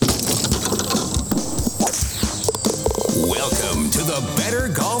to the Better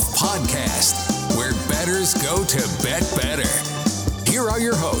Golf Podcast, where bettors go to bet better. Here are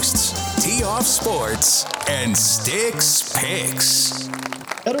your hosts, Tee Off Sports and Sticks Picks.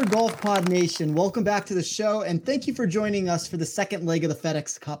 Better Golf Pod Nation, welcome back to the show, and thank you for joining us for the second leg of the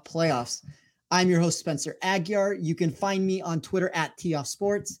FedEx Cup playoffs. I'm your host, Spencer Aguiar. You can find me on Twitter at Tee Off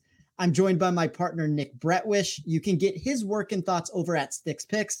Sports. I'm joined by my partner, Nick Bretwish. You can get his work and thoughts over at Sticks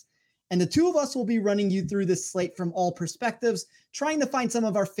Picks. And the two of us will be running you through this slate from all perspectives, trying to find some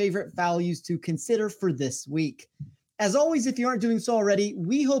of our favorite values to consider for this week. As always, if you aren't doing so already,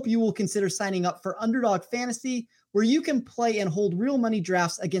 we hope you will consider signing up for Underdog Fantasy, where you can play and hold real money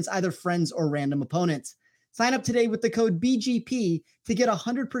drafts against either friends or random opponents. Sign up today with the code BGP to get a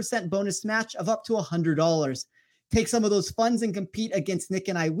 100% bonus match of up to $100. Take some of those funds and compete against Nick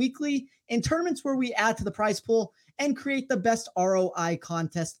and I weekly in tournaments where we add to the prize pool and create the best ROI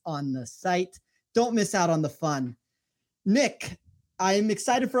contest on the site. Don't miss out on the fun. Nick, I'm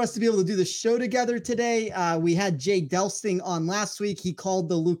excited for us to be able to do the show together today. We had Jay Delsing on last week. He called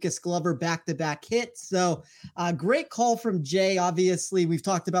the Lucas Glover back-to-back hit. So great call from Jay. Obviously, we've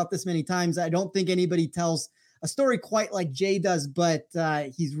talked about this many times. I don't think anybody tells a story quite like Jay does, but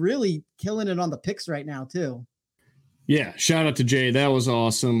he's really killing it on the picks right now too. Yeah, shout out to Jay. That was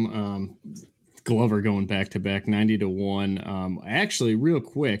awesome. Glover going back-to-back, 90-1. Actually, real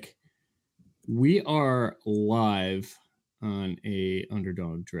quick, we are live on a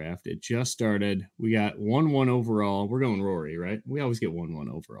underdog draft. It just started. We got 1-1 overall. We're going Rory, right? We always get 1-1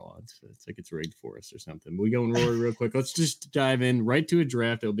 overall. It's like it's rigged for us or something. But we going Rory real quick. Let's just dive in right to a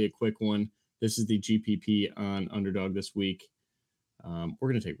draft. It'll be a quick one. This is the GPP on underdog this week. We're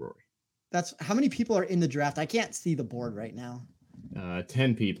going to take Rory. That's how many people are in the draft? I can't see the board right now.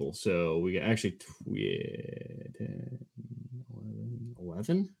 10 people. So we got actually 10,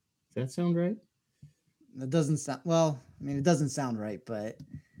 11. Does that sound right? It doesn't sound, well, I mean, it doesn't sound right, but.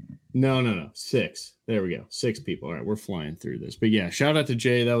 No. 6. There we go. 6 people. All right. We're flying through this. But yeah, shout out to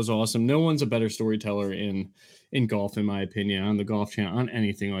Jay. That was awesome. No one's a better storyteller in golf, in my opinion, on the Golf Channel, on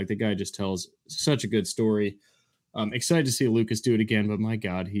anything. Like, the guy just tells such a good story. I'm excited to see Lucas do it again, but my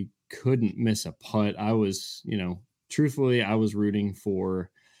God, he couldn't miss a putt. I was, truthfully, I was rooting for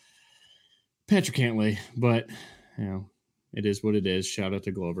Patrick Cantlay, but, it is what it is. Shout out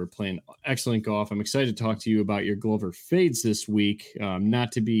to Glover, playing excellent golf. I'm excited to talk to you about your Glover fades this week.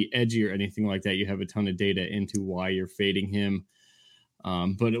 Not to be edgy or anything like that. You have a ton of data into why you're fading him.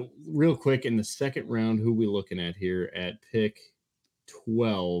 But real quick, in the second round, who we looking at here at pick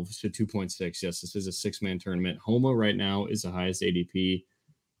 12, so 2.6. Yes, this is a 6-man tournament. Homa right now is the highest ADP.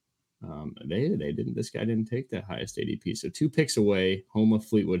 This guy didn't take that highest ADP. So 2 picks away, Homa,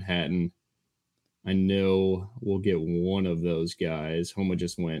 Fleetwood, Hatton. I know we'll get one of those guys. Homa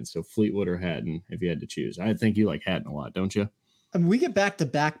just went. So Fleetwood or Hatton, if you had to choose. I think you like Hatton a lot, don't you? I mean, we get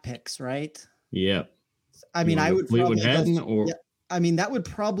back-to-back picks, right? Yeah. I mean, I would Fleetwood, Hatton, or yeah, I mean, that would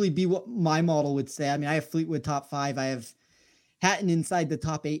probably be what my model would say. I mean, I have Fleetwood top 5. I have Hatton inside the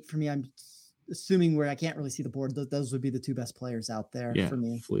top 8 for me. I'm assuming where I can't really see the board. Those would be the 2 best players out there for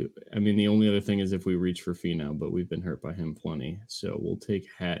me. I mean, the only other thing is if we reach for Finau, but we've been hurt by him plenty. So we'll take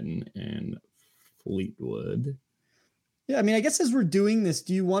Hatton and Fleetwood. Yeah, I mean, I guess as we're doing this,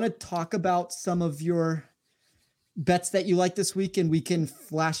 do you want to talk about some of your bets that you like this week, and we can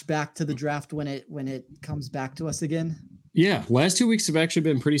flash back to the draft when it comes back to us again? Yeah, last 2 weeks have actually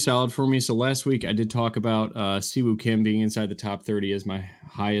been pretty solid for me. So last week I did talk about Siwoo Kim being inside the top 30 as my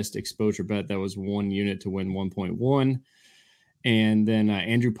highest exposure bet. That was 1 unit to win 1.1. And then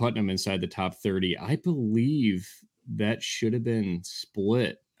Andrew Putnam inside the top 30. I believe that should have been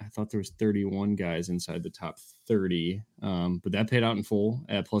split. I thought there was 31 guys inside the top 30, but that paid out in full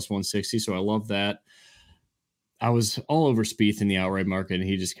at plus 160. So I love that. I was all over Spieth in the outright market, and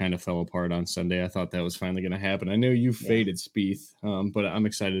he just kind of fell apart on Sunday. I thought that was finally going to happen. I know you faded Spieth, but I'm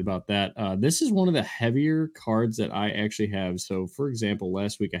excited about that. This is one of the heavier cards that I actually have. So, for example,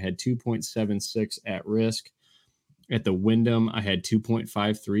 last week I had 2.76 at risk. At the Wyndham, I had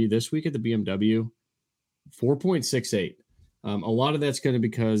 2.53. This week at the BMW, 4.68. A lot of that's going to be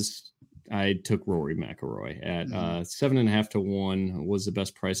because I took Rory McIlroy at 7.5 to 1 was the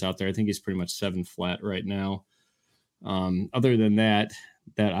best price out there. I think he's pretty much 7 flat right now. Other than that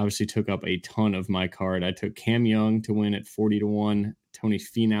obviously took up a ton of my card. I took Cam Young to win at 40 to 1, Tony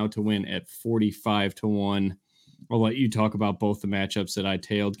Finau to win at 45 to 1. I'll let you talk about both the matchups that I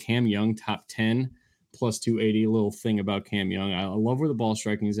tailed. Cam Young, top 10, plus 280. A little thing about Cam Young. I love where the ball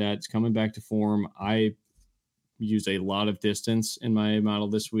striking is at. It's coming back to form. I used a lot of distance in my model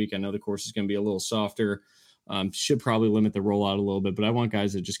this week. I know the course is going to be a little softer. Should probably limit the rollout a little bit, but I want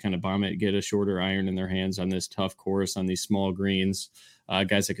guys that just kind of bomb it, get a shorter iron in their hands on this tough course, on these small greens,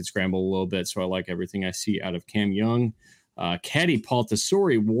 guys that could scramble a little bit. So I like everything I see out of Cam Young. Caddy Paul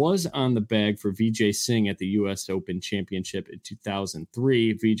Tesori was on the bag for Vijay Singh at the U.S. Open Championship in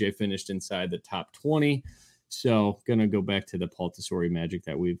 2003. Vijay finished inside the top 20. So going to go back to the Paul Tesori magic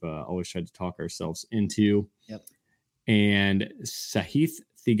that we've always tried to talk ourselves into. Yep. And Sahith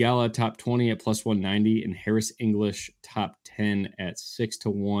Theegala top 20 at plus 190 and Harris English top 10 at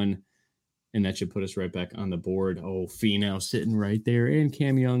 6-1. And that should put us right back on the board. Oh, Finau sitting right there. And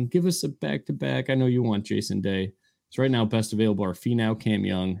Cam Young, give us a back-to-back. I know you want Jason Day. So right now, best available are Finau, Cam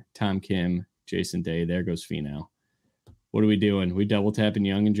Young, Tom Kim, Jason Day. There goes Finau. What are we doing? We double tapping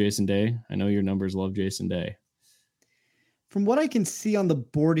Young and Jason Day? I know your numbers love Jason Day. From what I can see on the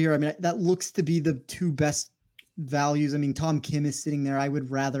board here, I mean, that looks to be the two best values. I mean, Tom Kim is sitting there. I would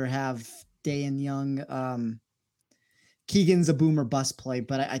rather have Day and Young. Keegan's a boom or bust play,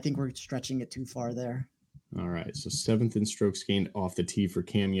 but I think we're stretching it too far there. All right, so 7th in strokes gained off the tee for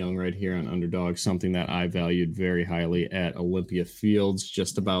Cam Young right here on Underdog, something that I valued very highly at Olympia Fields,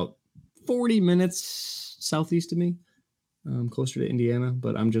 just about 40 minutes southeast of me, closer to Indiana,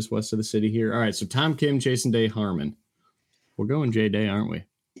 but I'm just west of the city here. All right, so Tom Kim, Jason Day, Harmon. We're going J Day, aren't we?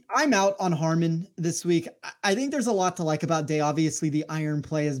 I'm out on Harmon this week. I think there's a lot to like about Day. Obviously, the iron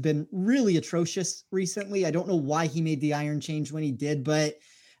play has been really atrocious recently. I don't know why he made the iron change when he did, but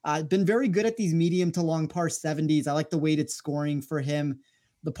been very good at these medium to long par 70s. I like the weighted scoring for him.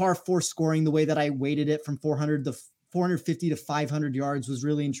 The par 4 scoring, the way that I weighted it from 450 to 500 yards was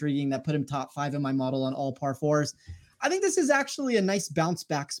really intriguing. That put him top 5 in my model on all par 4s. I think this is actually a nice bounce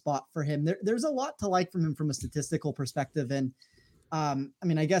back spot for him. There's a lot to like from him from a statistical perspective. And I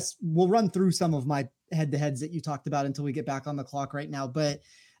mean, I guess we'll run through some of my head-to-heads that you talked about until we get back on the clock right now. But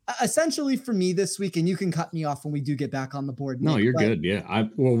essentially for me this week, and you can cut me off when we do get back on the board. No, you're good. Yeah.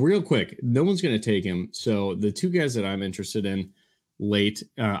 Well, real quick, no one's going to take him. So the two guys that I'm interested in late,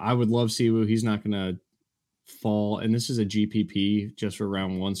 I would love Siwoo. He's not going to fall. And this is a GPP just for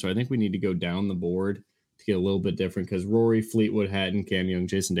round 1. So I think we need to go down the board to get a little bit different because Rory, Fleetwood, Hatton, Cam Young,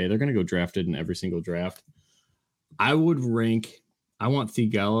 Jason Day, they're going to go drafted in every single draft. I would rank, I want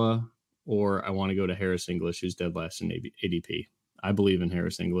Theegala or I want to go to Harris English, who's dead last in ADP. I believe in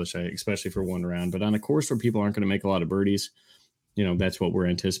Harris English, especially for one round. But on a course where people aren't going to make a lot of birdies, that's what we're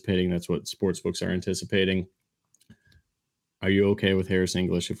anticipating. That's what sportsbooks are anticipating. Are you okay with Harris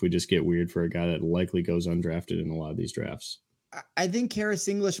English if we just get weird for a guy that likely goes undrafted in a lot of these drafts? I think Harris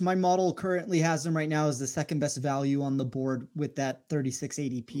English, my model currently has him right now as the second best value on the board with that 36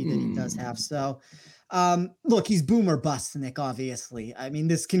 ADP that he does have. So, look, he's boom or bust, Nick, obviously. I mean,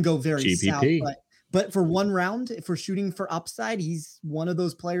 this can go very south, but for one round, if we're shooting for upside, he's one of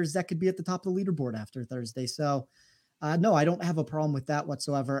those players that could be at the top of the leaderboard after Thursday. So, no, I don't have a problem with that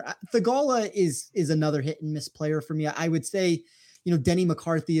whatsoever. Theegala is another hit and miss player for me. I would say, Denny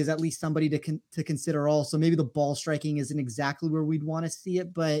McCarthy is at least somebody to consider also. Maybe the ball striking isn't exactly where we'd want to see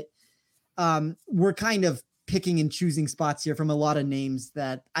it, but we're kind of picking and choosing spots here from a lot of names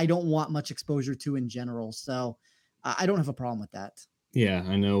that I don't want much exposure to in general. So I don't have a problem with that. Yeah,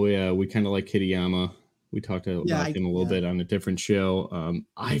 I know. We kind of like Kitayama. We talked about him a little bit on a different show.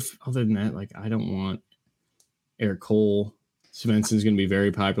 Other than that, I don't want Eric Cole. Svensson's going to be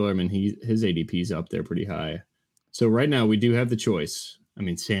very popular. I mean, his ADP is up there pretty high. So right now we do have the choice. I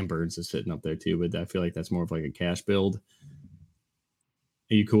mean, Sam Burns is sitting up there too, but I feel like that's more of like a cash build.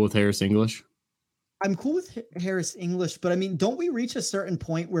 Are you cool with Harris English? I'm cool with Harris English, but I mean, don't we reach a certain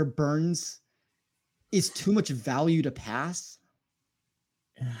point where Burns is too much value to pass?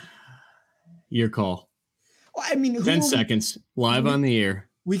 Your call. Well, I mean, 10 seconds live on the air.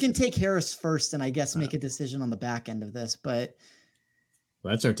 We can take Harris first and I guess make a decision on the back end of this, but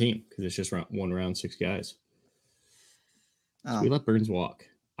that's our team because it's just one round, 6 guys. Oh. So we let Burns walk.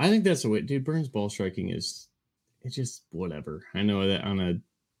 I think that's the way, dude. Burns ball striking it's just whatever. I know that on a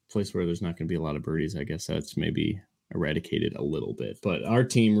place where there's not going to be a lot of birdies, I guess that's maybe eradicated a little bit. But our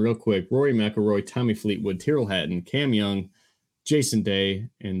team, real quick: Rory McIlroy, Tommy Fleetwood, Tyrrell Hatton, Cam Young, Jason Day,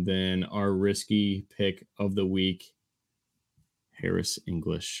 and then our risky pick of the week, Harris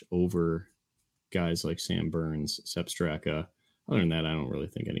English over guys like Sam Burns, Sepp Straka. Other than that, I don't really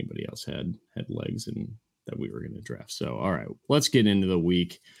think anybody else had legs and that we were going to draft. So, all right, let's get into the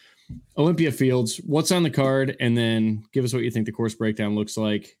week. Olympia Fields, what's on the card? And then give us what you think the course breakdown looks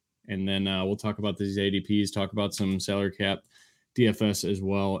like. And then we'll talk about these ADPs, talk about some salary cap, DFS as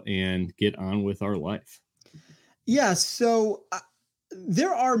well, and get on with our life. Yeah, so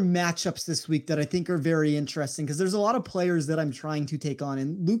There are matchups this week that I think are very interesting because there's a lot of players that I'm trying to take on,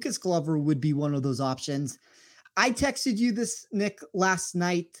 and Lucas Glover would be one of those options. I texted you this, Nick, last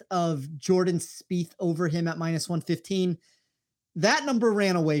night of Jordan Spieth over him at minus 115. That number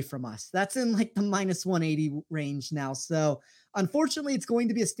ran away from us. That's in like the minus 180 range now. So unfortunately, it's going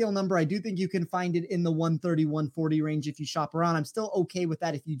to be a stale number. I do think you can find it in the 130, 140 range if you shop around. I'm still okay with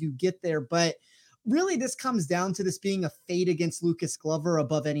that if you do get there, but really this comes down to this being a fade against Lucas Glover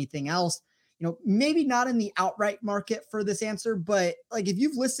above anything else. Maybe not in the outright market for this answer, but like if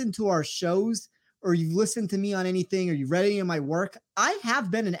you've listened to our shows or you've listened to me on anything or you've read any of my work, I have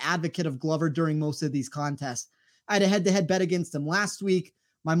been an advocate of Glover during most of these contests. I had a head-to-head bet against him last week.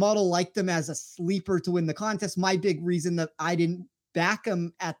 My model liked him as a sleeper to win the contest. My big reason that I didn't back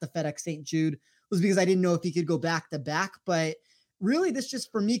him at the FedEx St. Jude was because I didn't know if he could go back-to-back. But really, this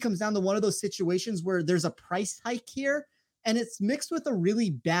just, for me, comes down to one of those situations where there's a price hike here, and it's mixed with a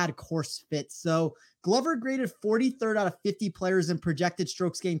really bad course fit. So Glover graded 43rd out of 50 players in projected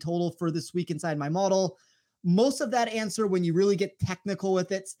strokes gained total for this week inside my model. Most of that answer, when you really get technical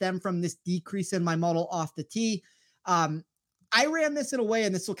with it, stem from this decrease in my model off the tee. I ran this in a way,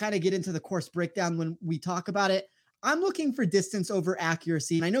 and this will kind of get into the course breakdown when we talk about it. I'm looking for distance over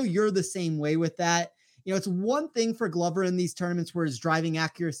accuracy, and I know you're the same way with that. It's one thing for Glover in these tournaments where his driving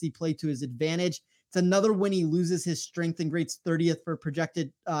accuracy played to his advantage. It's another when he loses his strength and grades 30th for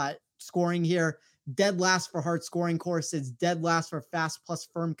projected scoring here. Dead last for hard scoring courses, dead last for fast plus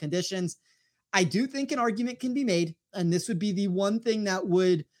firm conditions. I do think an argument can be made, and this would be the one thing that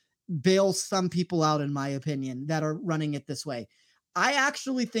would bail some people out, in my opinion, that are running it this way. I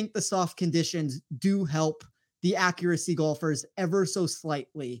actually think the soft conditions do help the accuracy golfers ever so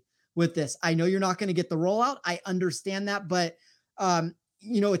slightly with this. I know you're not going to get the rollout. I understand that, but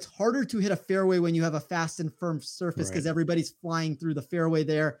it's harder to hit a fairway when you have a fast and firm surface because everybody's flying through the fairway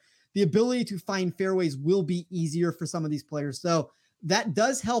there. The ability to find fairways will be easier for some of these players. So that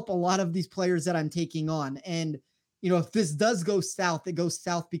does help a lot of these players that I'm taking on. And if this does go south, it goes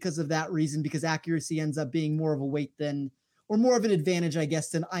south because of that reason, because accuracy ends up being more of a weight or more of an advantage, I guess,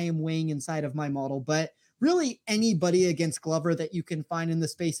 than I am weighing inside of my model. But really anybody against Glover that you can find in the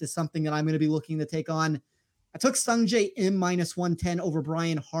space is something that I'm going to be looking to take on. I took Sungjae M minus 110 over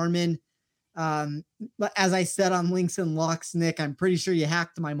Brian Harman. But as I said on Links and Locks, Nick, I'm pretty sure you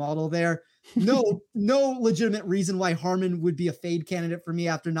hacked my model there. No legitimate reason why Harman would be a fade candidate for me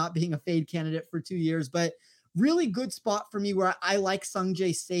after not being a fade candidate for 2 years, but really good spot for me where I like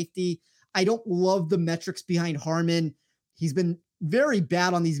Sungjae's safety. I don't love the metrics behind Harman. He's been very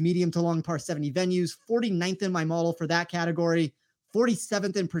bad on these medium to long par 70 venues, 49th in my model for that category,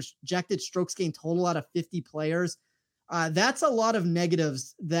 47th in projected strokes gained total out of 50 players. That's a lot of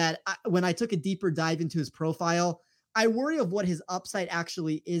negatives that when I took a deeper dive into his profile, I worry of what his upside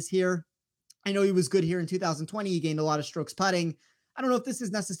actually is here. I know he was good here in 2020. He gained a lot of strokes putting. I don't know if this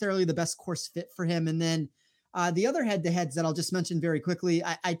is necessarily the best course fit for him. And then the other head-to-heads that I'll just mention very quickly,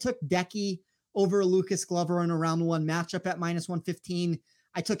 I took Decky over Lucas Glover in a round one matchup at minus 115.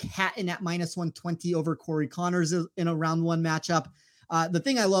 I took Hatton at minus 120 over Corey Connors in a round one matchup. The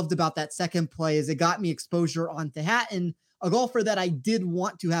thing I loved about that second play is it got me exposure onto Hatton, a golfer that I did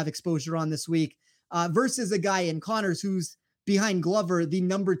want to have exposure on this week, versus a guy in Connors who's behind Glover, the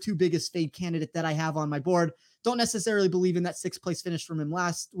number 2 biggest fade candidate that I have on my board. Don't necessarily believe in that 6th place finish from him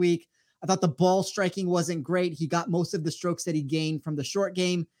last week. I thought the ball striking wasn't great. He got most of the strokes that he gained from the short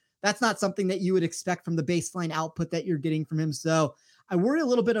game. That's not something that you would expect from the baseline output that you're getting from him. So I worry a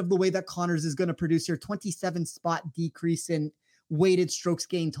little bit of the way that Connors is going to produce here. 27 spot decrease in weighted strokes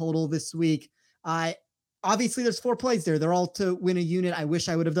gained total this week. Obviously, there's 4 plays there. They're all to win a unit. I wish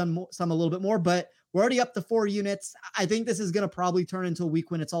I would have done some a little bit more, but we're already up to 4 units. I think this is going to probably turn into a week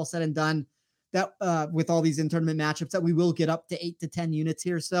when it's all said and done, that with all these in-tournament matchups, that we will get up to 8 to 10 units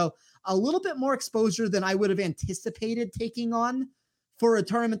here. So a little bit more exposure than I would have anticipated taking on for a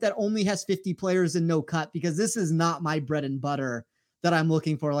tournament that only has 50 players and no cut, because this is not my bread and butter that I'm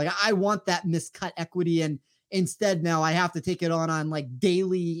looking for. Like, I want that miscut equity, and instead now I have to take it on like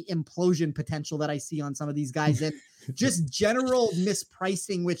daily implosion potential that I see on some of these guys, and just general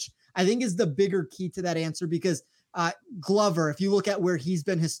mispricing, which I think is the bigger key to that answer, because Glover, if you look at where he's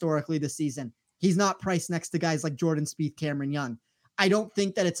been historically this season, he's not priced next to guys like Jordan Spieth, Cameron Young. I don't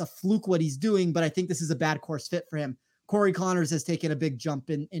think that it's a fluke what he's doing, but I think this is a bad course fit for him. Corey Connors has taken a big jump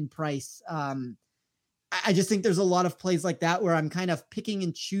in price. I just think there's a lot of plays like that where I'm kind of picking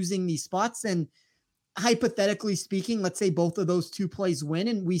and choosing these spots. And hypothetically speaking, let's say both of those 2 plays win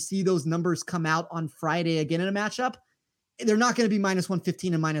and we see those numbers come out on Friday again in a matchup. They're not going to be minus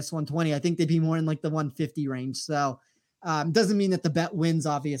 115 and minus 120. I think they'd be more in like the 150 range. So Doesn't mean that the bet wins,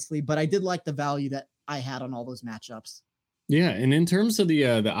 obviously, but I did like the value that I had on all those matchups. Yeah, and in terms of the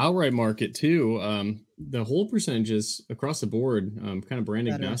outright market too, the hold percentages across the board, kind of brand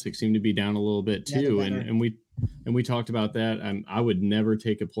agnostic, seem to be down a little bit too. And we talked about that. I would never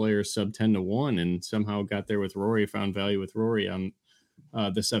take a player sub 10-1, and somehow got there with Rory. Found value with Rory on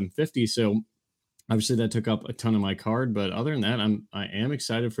the 750. So obviously that took up a ton of my card. But other than that, I am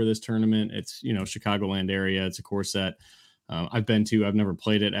excited for this tournament. It's Chicagoland area. It's a course that I've been to. I've never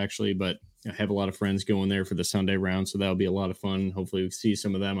played it actually, but I have a lot of friends going there for the Sunday round, so that'll be a lot of fun. Hopefully we see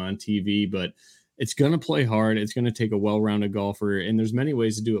some of them on TV, but it's going to play hard. It's going to take a well-rounded golfer, and there's many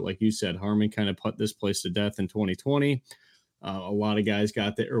ways to do it. Like you said, Harman kind of put this place to death in 2020. A lot of guys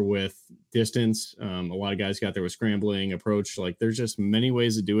got there with distance. A lot of guys got there with scrambling approach. Like there's just many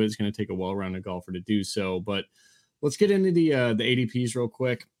ways to do it. It's going to take a well-rounded golfer to do so, but let's get into the ADPs real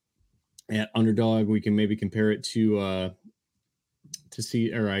quick. At Underdog, we can maybe compare it to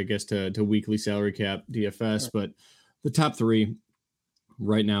weekly salary cap DFS, but the top three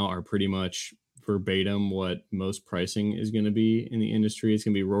right now are pretty much verbatim what most pricing is going to be in the industry. It's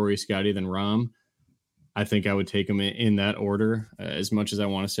going to be Rory, Scotty, then Rahm. I think I would take them in that order. As much as I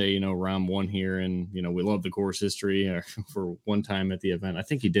want to say, Rahm won here, and we love the course history for one time at the event. I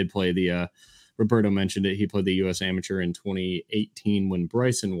think he did play the Roberto mentioned it. He played the U.S. Amateur in 2018 when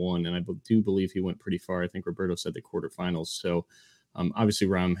Bryson won, and I do believe he went pretty far. I think Roberto said the quarterfinals. So obviously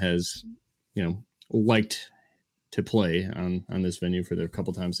Rahm has, liked to play on this venue for the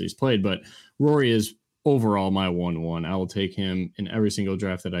couple times that he's played, but Rory is overall my 1-1. I will take him in every single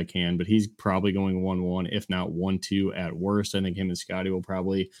draft that I can, but he's probably going 1-1, if not 1-2 at worst. I think him and Scotty will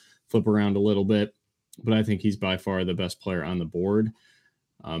probably flip around a little bit, but I think he's by far the best player on the board.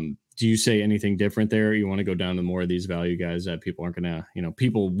 Do you say anything different there? You want to go down to more of these value guys that people aren't going to,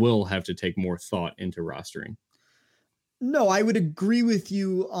 people will have to take more thought into rostering? No, I would agree with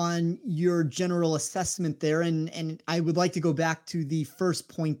you on your general assessment there. And I would like to go back to the first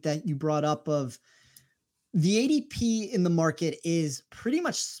point that you brought up of the ADP in the market is pretty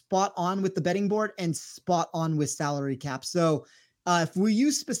much spot on with the betting board and spot on with salary cap. So if we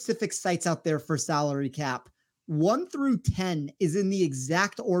use specific sites out there for salary cap, 1 through 10 is in the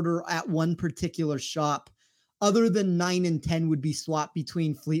exact order at one particular shop. Other than 9 and 10 would be swapped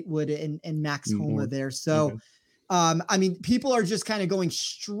between Fleetwood and Max Homa there. So okay. People are just kind of going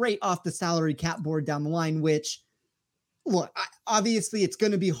straight off the salary cap board down the line, which, look, obviously it's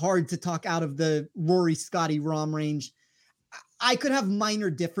going to be hard to talk out of the Rory, Scotty, Rahm range. I could have minor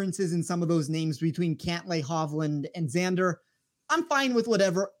differences in some of those names between Cantlay, Hovland, and Xander. I'm fine with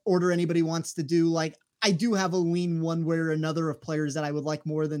whatever order anybody wants to do. Like, I do have a lean one way or another of players that I would like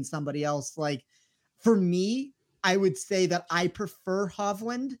more than somebody else. Like, for me, I would say that I prefer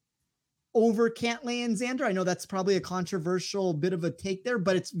Hovland over Cantlay and Xander. I know that's probably a controversial bit of a take there,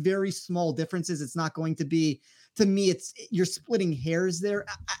 but it's very small differences. It's not going to be, to me, you're splitting hairs there.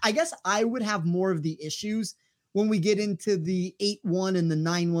 I guess I would have more of the issues when we get into the 8-1 and the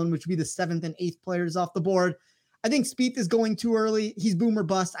 9-1, which would be the 7th and 8th players off the board. I think Spieth is going too early. He's boom or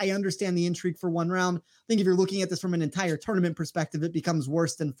bust. I understand the intrigue for one round. I think if you're looking at this from an entire tournament perspective, it becomes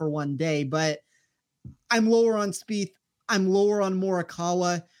worse than for one day, but I'm lower on Spieth. I'm lower on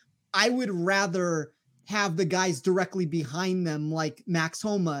Morikawa. I would rather have the guys directly behind them like Max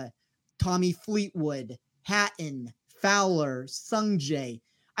Homa, Tommy Fleetwood, Hatton, Fowler, Sungjae.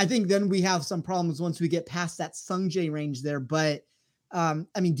 I think then we have some problems once we get past that Sungjae range there. But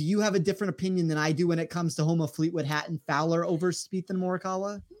do you have a different opinion than I do when it comes to Homa, Fleetwood, Hatton, Fowler over Spieth and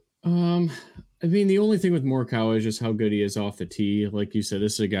Morikawa? The only thing with Morikawa is just how good he is off the tee. Like you said,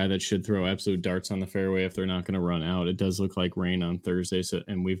 this is a guy that should throw absolute darts on the fairway if they're not going to run out. It does look like rain on Thursday,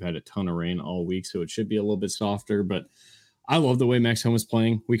 and we've had a ton of rain all week, so it should be a little bit softer. But I love the way Max Homa is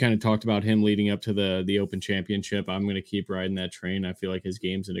playing. We kind of talked about him leading up to the Open Championship. I'm going to keep riding that train. I feel like his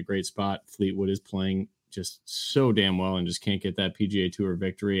game's in a great spot. Fleetwood is playing just so damn well and just can't get that PGA Tour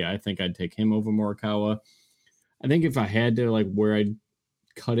victory. I think I'd take him over Morikawa. I think if I had to, where I'd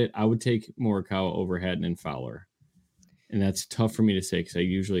cut it, I would take Morikawa over Hatton and Fowler. And that's tough for me to say because I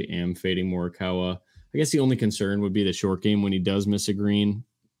usually am fading Morikawa. I guess the only concern would be the short game when he does miss a green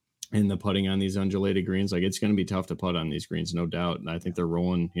and the putting on these undulated greens. It's going to be tough to putt on these greens, no doubt. And I think they're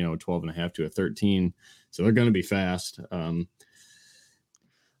rolling, 12.5 to a 13. So they're going to be fast.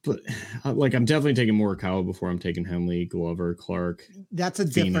 But I'm definitely taking Morikawa before I'm taking Henley, Glover, Clark. That's a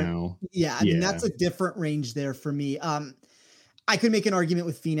different, that's a different range there for me. I could make an argument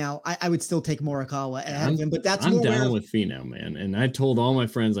with Finau. I would still take Morikawa ahead of him, but I'm down with Finau, man. And I told all my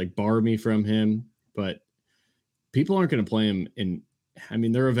friends bar me from him, but people aren't going to play him in I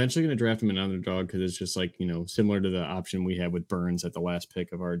mean, they're eventually going to draft him an underdog because it's just like, similar to the option we had with Burns at the last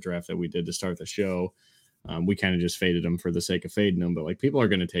pick of our draft that we did to start the show. We kind of just faded him for the sake of fading him, but like people are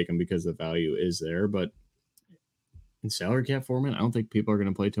going to take him because the value is there. But in salary cap format, I don't think people are going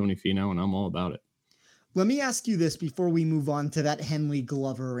to play Tony Finau, and I'm all about it. Let me ask you this before we move on to that Henley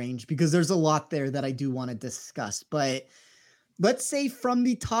Glover range, because there's a lot there that I do want to discuss. But let's say from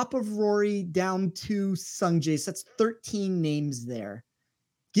the top of Rory down to Sungjae, so that's 13 names there.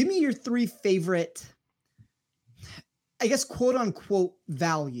 Give me your 3 favorite, I guess, quote unquote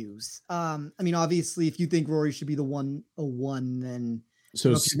values. I mean, obviously, if you think Rory should be the 101, then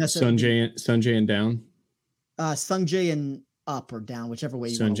so Sungjae and down. Sungjae and up or down, whichever way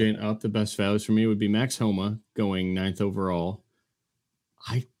you want. Sungjae and up. The best values for me would be Max Homa going 9th overall.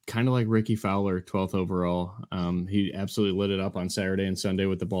 I kind of like Ricky Fowler 12th overall. He absolutely lit it up on Saturday and Sunday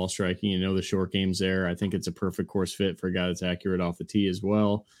with the ball striking. The short game's there. I think it's a perfect course fit for a guy that's accurate off the tee as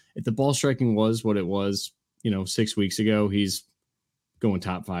well. If the ball striking was what it was, 6 weeks ago, he's going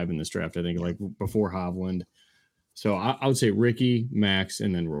top 5 in this draft, I think, like before Hovland. So I would say Ricky, Max,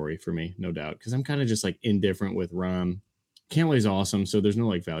 and then Rory for me, no doubt, because I'm kind of just like indifferent with Rahm. Cantlay's awesome, so there's no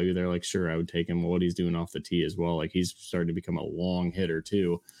like value there. Like, sure, I would take him what he's doing off the tee as well. Like, he's starting to become a long hitter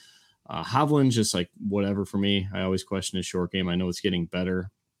too. Hovland's just like whatever for me. I always question his short game. I know it's getting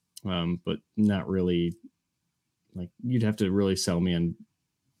better, but not really. Like, you'd have to really sell me on.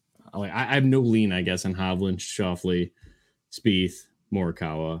 Like, I have no lean, I guess, on Hovland, Schauffele, Spieth,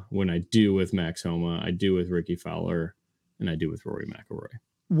 Morikawa. When I do with Max Homa, I do with Ricky Fowler, and I do with Rory McIlroy.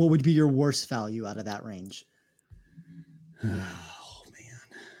 What would be your worst value out of that range? Oh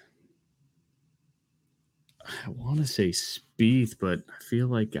man, I want to say Spieth, but I feel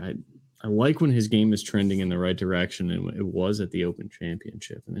like I like when his game is trending in the right direction, and it was at the Open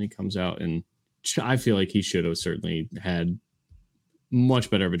Championship, and then he comes out, and I feel like he should have certainly had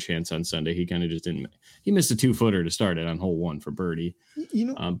much better of a chance on Sunday. He kind of just didn't. He missed a 2-footer to start it on hole 1 for birdie.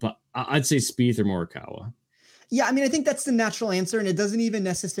 But I'd say Spieth or Morikawa. Yeah, I mean, I think that's the natural answer, and it doesn't even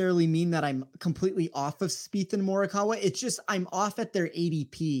necessarily mean that I'm completely off of Spieth and Morikawa. It's just I'm off at their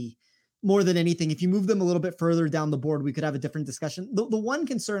ADP more than anything. If you move them a little bit further down the board, we could have a different discussion. The one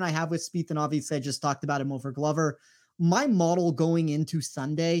concern I have with Spieth, and obviously I just talked about him over Glover, my model going into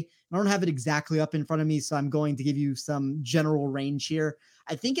Sunday, I don't have it exactly up in front of me, so I'm going to give you some general range here.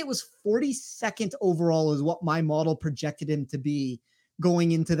 I think it was 42nd overall is what my model projected him to be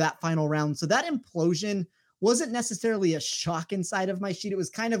going into that final round. So that implosion wasn't necessarily a shock inside of my sheet. It was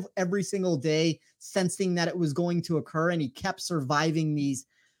kind of every single day sensing that it was going to occur, and he kept surviving these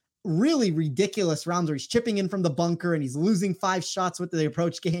really ridiculous rounds where he's chipping in from the bunker and he's losing 5 shots with the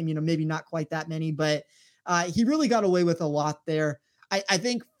approach game, maybe not quite that many, but he really got away with a lot there. I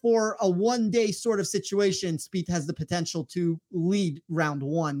think for a one-day sort of situation, Spieth has the potential to lead round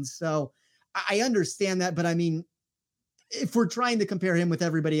 1. So I understand that, but I mean, if we're trying to compare him with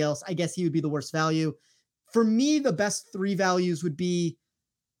everybody else, I guess he would be the worst value. For me, the best 3 values would be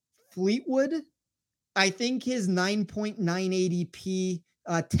Fleetwood. I think his 9.9 ADP,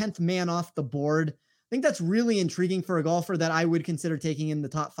 10th man off the board. I think that's really intriguing for a golfer that I would consider taking in the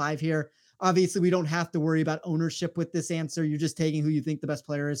top 5 here. Obviously, we don't have to worry about ownership with this answer. You're just taking who you think the best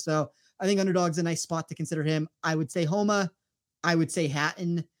player is. So I think underdog's a nice spot to consider him. I would say Homa. I would say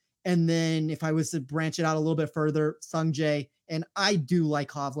Hatton. And then if I was to branch it out a little bit further, Sungjae. And I do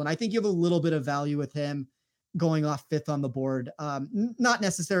like Hovland. I think you have a little bit of value with him going off 5th on the board. Not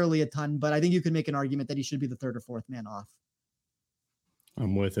necessarily a ton, but I think you could make an argument that he should be the 3rd or 4th man off.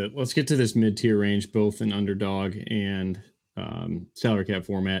 I'm with it. Let's get to this mid-tier range, both in underdog and salary cap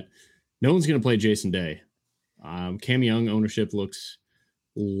format. No one's going to play Jason Day. Cam Young ownership looks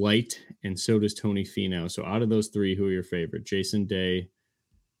light, and so does Tony Finau. So out of those 3, who are your favorite? Jason Day.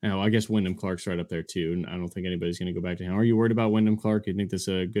 Now, I guess Wyndham Clark's right up there too, and I don't think anybody's going to go back to him. Are you worried about Wyndham Clark? You think this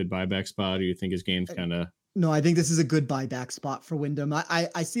is a good buyback spot, or you think his game's kind of... No, I think this is a good buyback spot for Wyndham.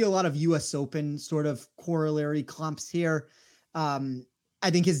 I see a lot of U.S. Open sort of corollary comps here. I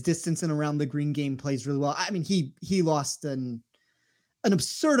think his distance and around the green game plays really well. I mean, he lost an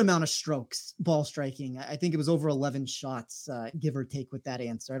absurd amount of strokes ball striking. I think it was over 11 shots, give or take with that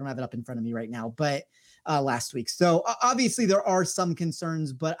answer. I don't have it up in front of me right now, but last week. So obviously there are some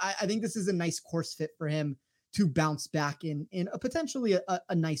concerns, but I think this is a nice course fit for him to bounce back in a potentially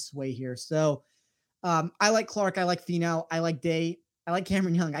a nice way here. So I like Clark. I like Finau. I like Day. I like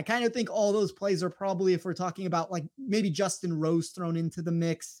Cameron Young. I kind of think all those plays are probably, if we're talking about like maybe Justin Rose thrown into the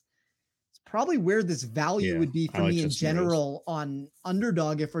mix, it's probably where this value would be for me in general on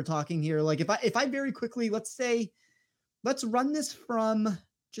underdog. If we're talking here, like if I very quickly, let's run this from,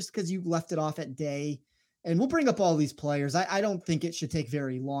 just because you left it off at Day, And we'll bring up all these players. I don't think it should take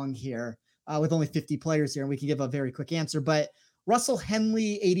very long here with only 50 players here, and we can give a very quick answer. But Russell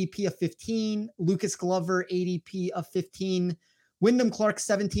Henley, ADP of 15. Lucas Glover, ADP of 15. Wyndham Clark,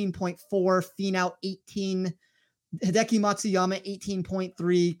 17.4. Finau, 18. Hideki Matsuyama,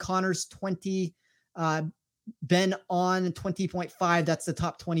 18.3. Connors, 20. Ben on 20.5. That's the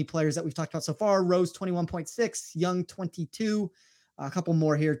top 20 players that we've talked about so far. Rose, 21.6. Young, 22. A couple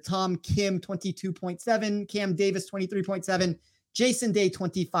more here. Tom Kim, 22.7. Cam Davis, 23.7. Jason Day,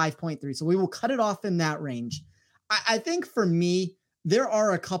 25.3. So we will cut it off in that range. I think for me, there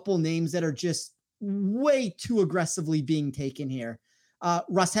are a couple names that are just way too aggressively being taken here.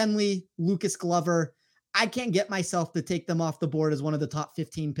 Russ Henley, Lucas Glover. I can't get myself to take them off the board as one of the top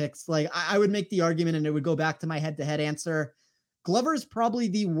 15 picks. Like I would make the argument, and it would go back to my head-to-head answer. Glover is probably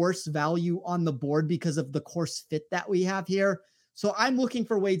the worst value on the board because of the course fit that we have here. So I'm looking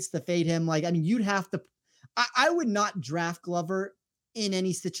for ways to fade him. Like, I mean, you'd have to, I would not draft Glover in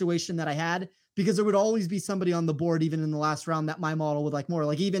any situation that I had, because there would always be somebody on the board, even in the last round, that my model would like more.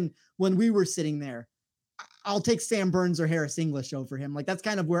 Like even when we were sitting there, I'll take Sam Burns or Harris English over him. Like that's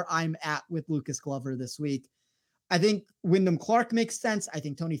kind of where I'm at with Lucas Glover this week. I think Wyndham Clark makes sense. I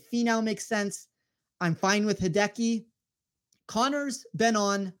think Tony Finau makes sense. I'm fine with Hideki. Connors, Ben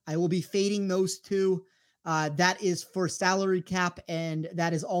on. I will be fading those two. That is for salary cap, and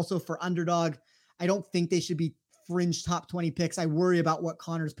that is also for underdog. I don't think they should be fringe top 20 picks. I worry about what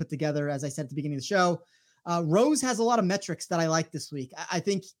Connors put together, as I said at the beginning of the show. Rose has a lot of metrics that I like this week. I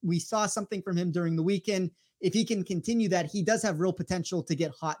think we saw something from him during the weekend. If he can continue that, he does have real potential to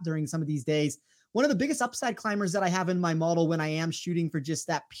get hot during some of these days. One of the biggest upside climbers that I have in my model when I am shooting for just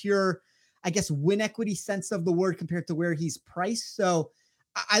that pure, I guess, win equity sense of the word compared to where he's priced. So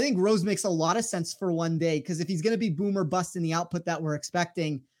I think Rose makes a lot of sense for one day, because if he's going to be boom or bust in the output that we're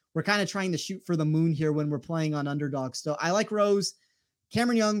expecting, we're kind of trying to shoot for the moon here when we're playing on underdog. So I like Rose.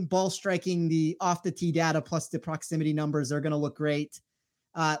 Cameron Young, ball striking, the off the tee data plus the proximity numbers are going to look great.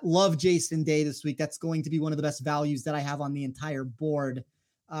 Love Jason Day this week. That's going to be one of the best values that I have on the entire board.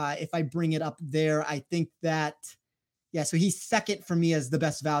 If I bring it up there, I think that, yeah, so he's second for me as the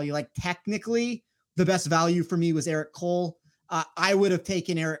best value. Like technically the best value for me was Eric Cole. I would have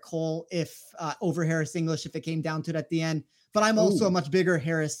taken Eric Cole if over Harris English if it came down to it at the end. But I'm also a much bigger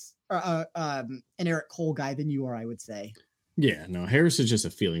Harris an Eric Cole guy than you are, I would say. Yeah, no, Harris is just a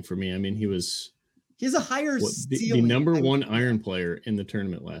feeling for me. I mean, he has a higher the number one iron player in the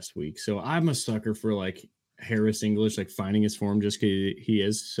tournament last week. So I'm a sucker for like Harris English, like finding his form just because he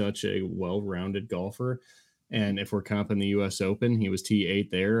is such a well-rounded golfer. And if we're comping the U.S. Open, he was T8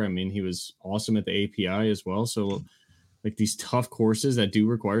 there. I mean, he was awesome at the API as well. So like these tough courses that do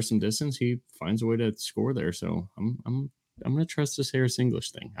require some distance, he finds a way to score there. So I'm going to trust this Harris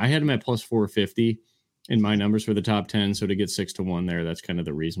English thing. I had him at plus 450 in my numbers for the top 10. So to get 6-1 there, that's kind of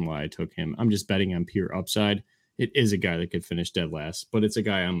the reason why I took him. I'm just betting on pure upside. It is a guy that could finish dead last, but it's a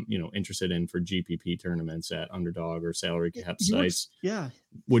guy I'm, interested in for GPP tournaments at underdog or salary cap sites. Yeah.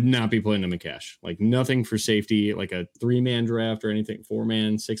 Would not be playing them in cash. Like nothing for safety, like a 3-man draft or anything,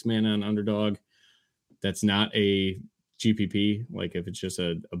 4-man, 6-man on underdog. That's not a GPP. Like if it's just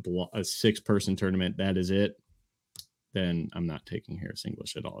a 6-person tournament, that is it. Then I'm not taking Harris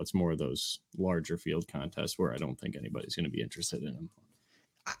English at all. It's more of those larger field contests where I don't think anybody's going to be interested in him.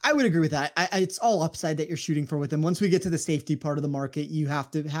 I would agree with that. It's all upside that you're shooting for with him. Once we get to the safety part of the market, you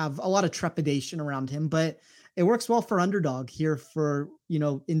have to have a lot of trepidation around him, but it works well for underdog here for,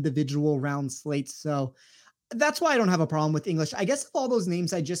 individual round slates. So that's why I don't have a problem with English. I guess of all those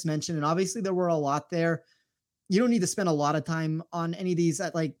names I just mentioned, and obviously there were a lot there, you don't need to spend a lot of time on any of these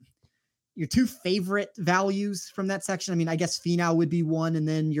at like your 2 favorite values from that section. I mean, I guess Finau would be one, and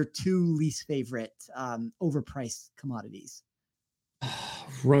then your 2 least favorite overpriced commodities.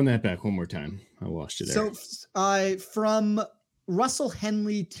 Run that back one more time. I lost you there. So from Russell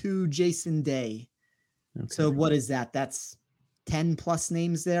Henley to Jason Day. Okay. So what is that? That's 10 plus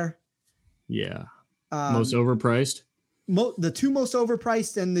names there. Yeah. Most overpriced. The 2 most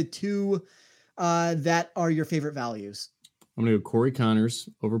overpriced and the 2 that are your favorite values. I'm going to go Corey Connors,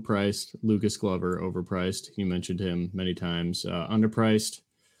 overpriced. Lucas Glover, overpriced. You mentioned him many times. Underpriced.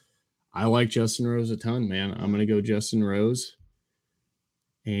 I like Justin Rose a ton, man. I'm going to go Justin Rose.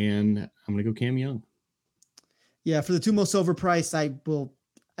 And I'm going to go Cam Young. Yeah, for the 2 most overpriced,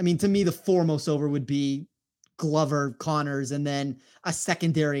 to me, the 4 most over would be Glover, Connors, and then a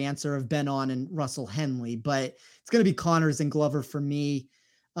secondary answer of Ben On and Russell Henley. But it's going to be Connors and Glover for me.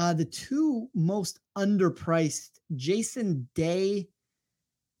 The 2 most underpriced, Jason Day.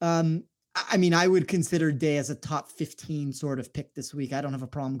 I would consider Day as a top 15 sort of pick this week. I don't have a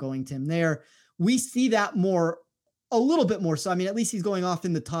problem going to him there. we see that a little bit more. So, I mean, at least he's going off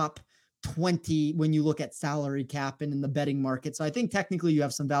in the top 20 when you look at salary cap and in the betting market. So I think technically you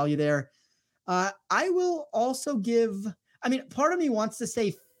have some value there. I will also part of me wants to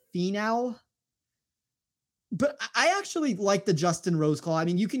say Finau, but I actually like the Justin Rose call. I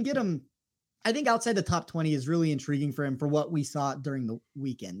mean, you can get him, I think outside the top 20 is really intriguing for him for what we saw during the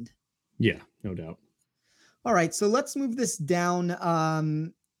weekend. Yeah, no doubt. All right, so let's move this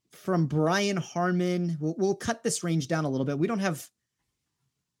down from Brian Harmon. We'll cut this range down a little bit.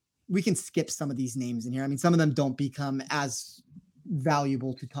 We can skip some of these names in here. I mean, some of them don't become as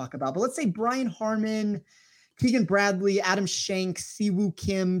valuable to talk about, but let's say Brian Harmon, Keegan Bradley, Adam Schenk, Siwoo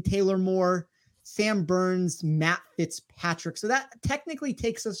Kim, Taylor Moore, Sam Burns, Matt Fitzpatrick. So that technically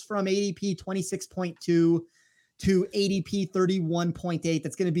takes us from ADP 26.2 to ADP 31.8.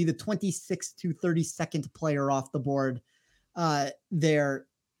 That's going to be the 26th to 32nd player off the board there.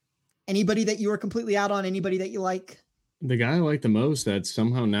 Anybody that you are completely out on? Anybody that you like? The guy I like the most that's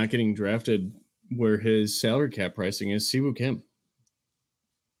somehow not getting drafted where his salary cap pricing is Siwoo Kim.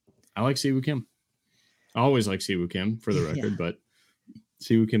 I like Siwoo Kim. I always like Siwoo Kim for the record, but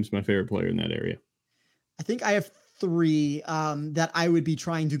Siwoo Kim's my favorite player in that area. I think I have 3 that I would be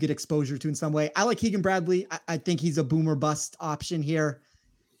trying to get exposure to in some way. I like Keegan Bradley. I think he's a boomer bust option here.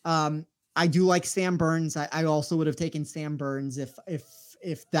 I do like Sam Burns. I also would have taken Sam Burns if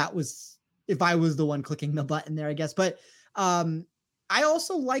I was the one clicking the button there, I guess. But I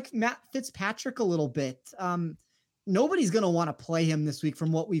also like Matt Fitzpatrick a little bit. Nobody's going to want to play him this week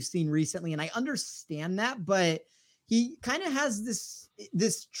from what we've seen recently. And I understand that, but he kind of has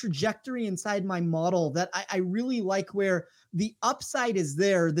this trajectory inside my model that I really like, where the upside is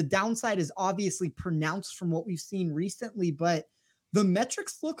there. The downside is obviously pronounced from what we've seen recently, but the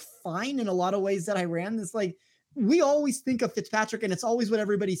metrics look fine in a lot of ways that I ran this. Like, we always think of Fitzpatrick, and it's always what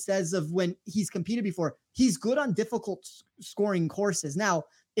everybody says of when he's competed before. He's good on difficult scoring courses. Now,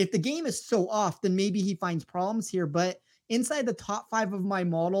 if the game is so off, then maybe he finds problems here, but inside the top 5 of my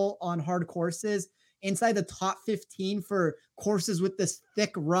model on hard courses, inside the top 15 for courses with this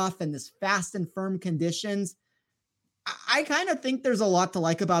thick rough and this fast and firm conditions, I kind of think there's a lot to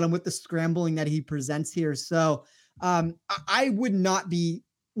like about him with the scrambling that he presents here. So I would not be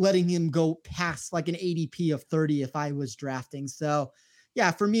letting him go past like an ADP of 30 if I was drafting. So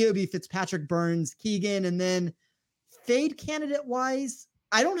yeah, for me, it would be Fitzpatrick, Burns, Keegan, and then fade candidate wise,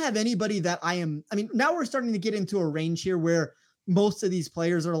 I don't have anybody that now we're starting to get into a range here where most of these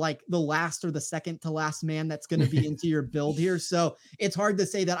players are like the last or the second to last man that's going to be into your build here. So it's hard to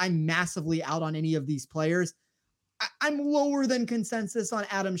say that I'm massively out on any of these players. I'm lower than consensus on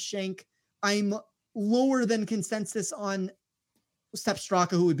Adam Schenk. I'm lower than consensus on Sepp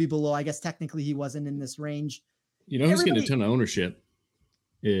Straka, who would be below. I guess technically he wasn't in this range. You know who's getting a ton of ownership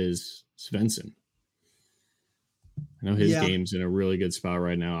is Svensson. I know his game's in a really good spot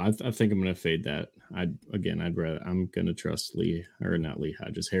right now. I think I'm going to fade that. I'm going to trust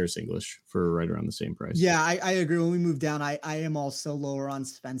Harris English for right around the same price. Yeah, I agree. When we move down, I am also lower on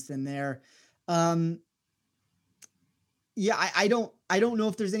Svensson there. I don't know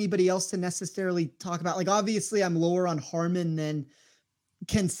if there's anybody else to necessarily talk about. Like, obviously I'm lower on Harmon than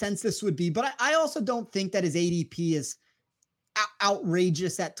consensus would be, but I also don't think that his ADP is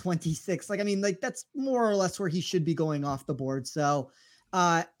outrageous at 26. Like, I mean, like that's more or less where he should be going off the board. So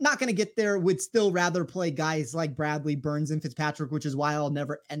not going to get there. Would still rather play guys like Bradley, Burns, and Fitzpatrick, which is why I'll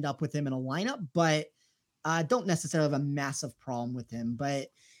never end up with him in a lineup, but don't necessarily have a massive problem with him. But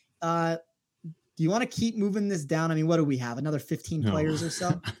do you want to keep moving this down? I mean, what do we have? Another 15 players or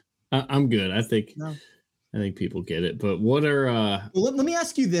so? I'm good. I think people get it, but what are, let me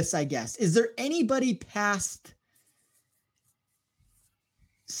ask you this, I guess. Is there anybody past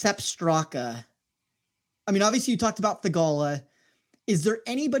Sepp Straka? I mean, obviously you talked about Thagala. Is there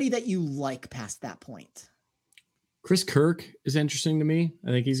anybody that you like past that point? Chris Kirk is interesting to me. I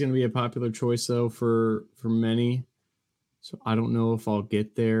think he's going to be a popular choice though for many. So I don't know if I'll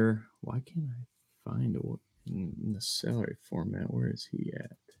get there. Why can't I find it in the salary format? Where is he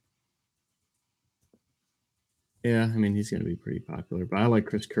at? Yeah, I mean, he's going to be pretty popular, but I like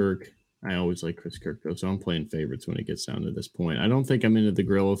Chris Kirk. I always like Chris Kirk, though, so I'm playing favorites when it gets down to this point. I don't think I'm into the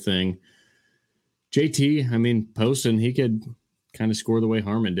Grillo thing. JT, I mean, Poston, he could kind of score the way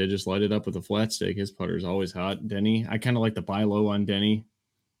Harmon did, just light it up with a flat stick. His putter is always hot. Denny, I kind of like the buy low on Denny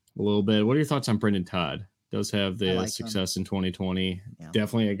a little bit. What are your thoughts on Brendan Todd? Does have the success in 2020. Yeah.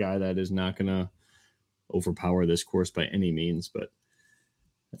 Definitely a guy that is not going to overpower this course by any means, but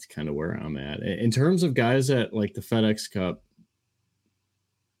that's kind of where I'm at. In terms of guys at like the FedEx Cup,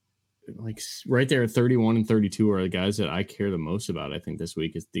 like right there at 31 and 32 are the guys that I care the most about. I think this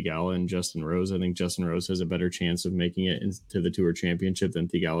week is Theegala and Justin Rose. I think Justin Rose has a better chance of making it into the Tour Championship than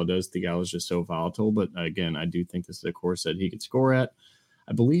Theegala does. Theegala is just so volatile, but again, I do think this is a course that he could score at.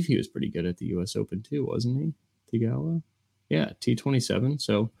 I believe he was pretty good at the U.S. Open too, wasn't he? Theegala, yeah, T27.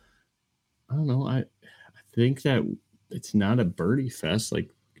 So I don't know. I think that it's not a birdie fest. Like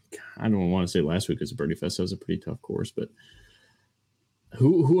I don't want to say last week was a birdie fest. That was a pretty tough course, but.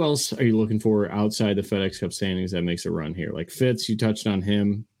 Who else are you looking for outside the FedEx Cup standings that makes a run here? Like Fitz, you touched on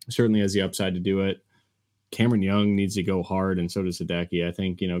him. Certainly has the upside to do it. Cameron Young needs to go hard, and so does Hideki. I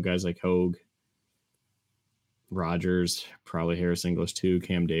think, guys like Hogue, Rogers, probably Harris English too,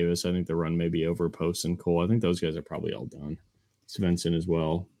 Cam Davis. I think the run may be over. Post and Cole. I think those guys are probably all done. Svensson as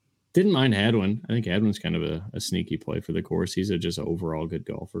well. Didn't mind Hadwin. I think Hadwin's kind of a sneaky play for the course. He's just an overall good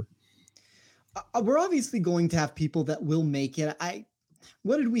golfer. We're obviously going to have people that will make it.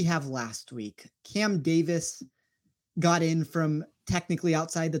 What did we have last week? Cam Davis got in from technically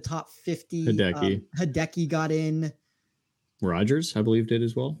outside the top 50. Hideki got in. Rogers, I believe, did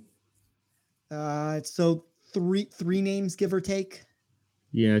as well. So three names, give or take.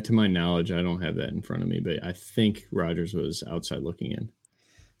 Yeah, to my knowledge, I don't have that in front of me, but I think Rogers was outside looking in.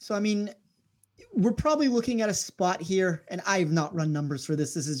 So, I mean, we're probably looking at a spot here, and I have not run numbers for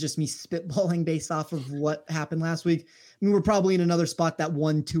this. This is just me spitballing based off of what happened last week. I mean, we're probably in another spot that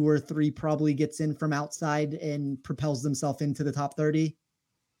 1, 2, or 3 probably gets in from outside and propels themselves into the top 30.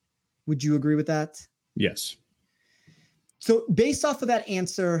 Would you agree with that? Yes. So based off of that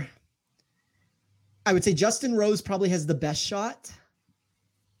answer, I would say Justin Rose probably has the best shot.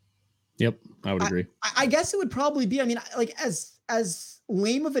 Yep, I would agree. I guess it would probably be, I mean, like as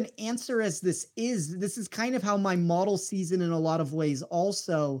lame of an answer as this is kind of how my model sees it in a lot of ways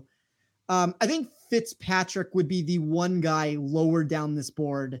also. I think Fitzpatrick would be the one guy lower down this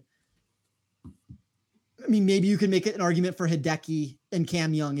board. I mean, maybe you can make an argument for Hideki and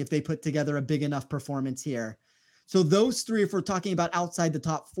Cam Young if they put together a big enough performance here. So those three, if we're talking about outside the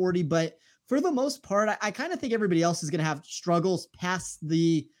top 40, but for the most part, I kind of think everybody else is going to have struggles past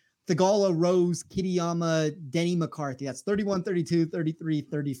the Theegala, Rose, Kitayama, Denny McCarthy. That's 31, 32, 33,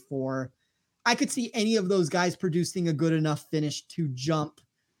 34. I could see any of those guys producing a good enough finish to jump,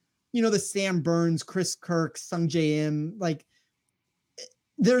 the Sam Burns, Chris Kirk, Sung J M. Like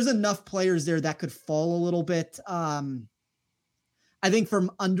there's enough players there that could fall a little bit. I think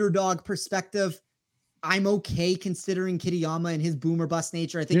from underdog perspective, I'm okay considering Kitayama and his boomer bust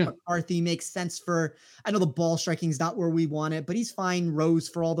nature. I think McCarthy makes sense I know the ball striking is not where we want it, but he's fine. Rose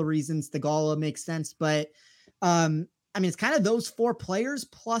for all the reasons. Theegala makes sense. But I mean, it's kind of those 4 players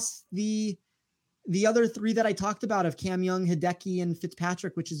plus the other 3 that I talked about of Cam Young, Hideki, and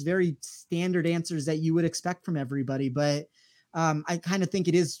Fitzpatrick, which is very standard answers that you would expect from everybody. But I kind of think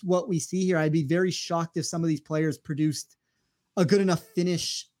it is what we see here. I'd be very shocked if some of these players produced a good enough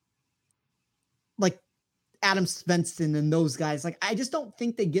finish like Adam Svensson and those guys. Like, I just don't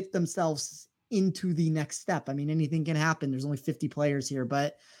think they get themselves into the next step. I mean, anything can happen. There's only 50 players here,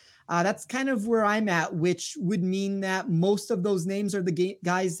 but that's kind of where I'm at, which would mean that most of those names are the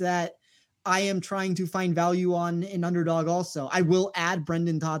guys that I am trying to find value on in underdog also. I will add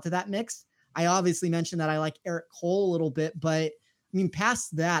Brendan Todd to that mix. I obviously mentioned that I like Eric Cole a little bit, but I mean,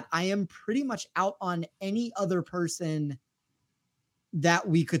 past that, I am pretty much out on any other person that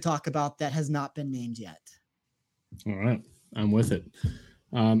we could talk about that has not been named yet. All right. I'm with it.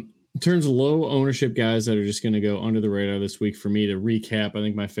 In terms of low ownership guys that are just going to go under the radar this week, for me to recap, I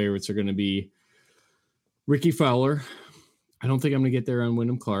think my favorites are going to be Ricky Fowler. I don't think I'm going to get there on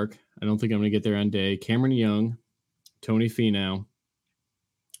Wyndham Clark. I don't think I'm going to get there on Day. Cameron Young, Tony Finau,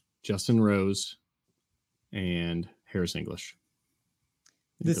 Justin Rose, and Harris English.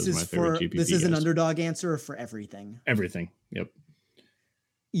 This is an underdog answer for everything. Everything. Yep.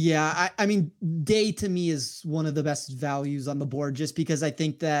 Yeah, I mean, Day to me is one of the best values on the board just because I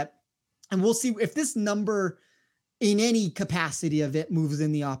think that, and we'll see if this number in any capacity of it moves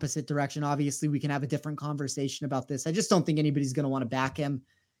in the opposite direction. Obviously, we can have a different conversation about this. I just don't think anybody's going to want to back him.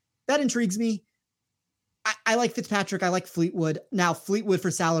 That intrigues me. I like Fitzpatrick. I like Fleetwood. Now, Fleetwood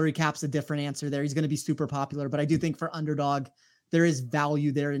for salary cap's a different answer there. He's going to be super popular, but I do think for underdog, there is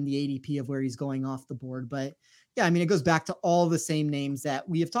value there in the ADP of where he's going off the board. But yeah, I mean, it goes back to all the same names that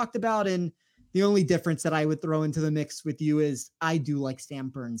we have talked about. And the only difference that I would throw into the mix with you is I do like Sam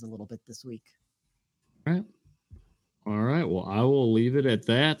Burns a little bit this week. All All right. Well, I will leave it at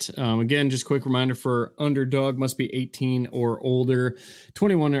that. Again, just quick reminder for underdog must be 18 or older,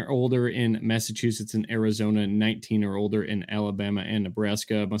 21 or older in Massachusetts and Arizona, 19 or older in Alabama and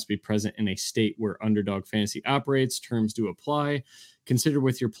Nebraska, must be present in a state where underdog fantasy operates. Terms do apply. Consider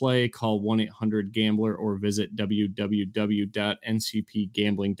with your play, call 1-800-GAMBLER or visit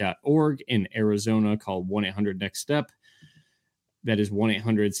www.ncpgambling.org. In Arizona, call 1-800-NEXT-STEP. That is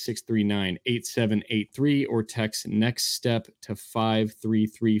 1-800-639-8783 or text next step to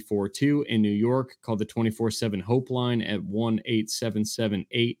 53342. In New York, call the 24/7 Hope line at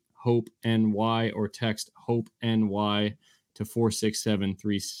 1-8778-HOPE-NY or text HOPE-NY to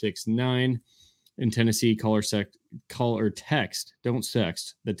 467-369. In Tennessee, call or text, don't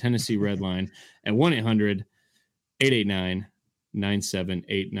sext, the Tennessee Red Line at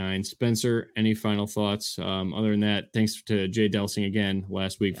 1-800-889-9789. Spencer, any final thoughts? Other than that, thanks to Jay Delsing again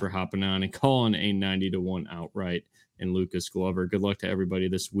last week for hopping on and calling a 90-1 outright, and Lucas Glover. Good luck to everybody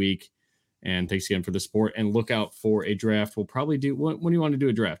this week, and thanks again for the support. And look out for a draft. We'll probably do when do you want to do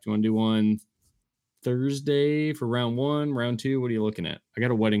a draft? You want to do one Thursday for round 1, round 2? What are you looking at? I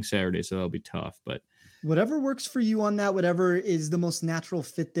got a wedding Saturday, so that'll be tough, but whatever works for you on that, whatever is the most natural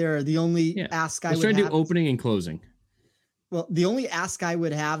fit there. The only ask I would try to do opening and closing. Well, the only ask I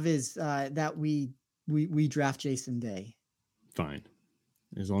would have is that we draft Jason Day. Fine,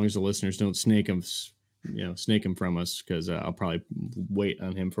 as long as the listeners don't snake him from us, because I'll probably wait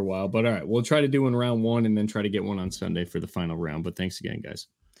on him for a while. But all right, we'll try to do one round 1 and then try to get one on Sunday for the final round. But thanks again, guys.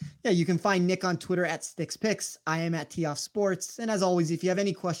 Yeah, you can find Nick on Twitter at SticksPicks. I am at Toff Sports. And as always, if you have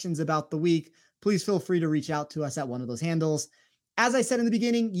any questions about the week, please feel free to reach out to us at one of those handles. As I said in the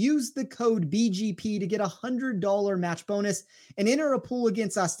beginning, use the code BGP to get a $100 match bonus and enter a pool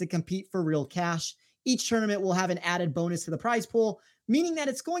against us to compete for real cash. Each tournament will have an added bonus to the prize pool, meaning that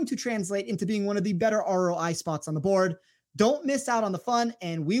it's going to translate into being one of the better ROI spots on the board. Don't miss out on the fun,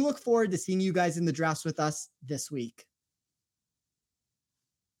 and we look forward to seeing you guys in the drafts with us this week.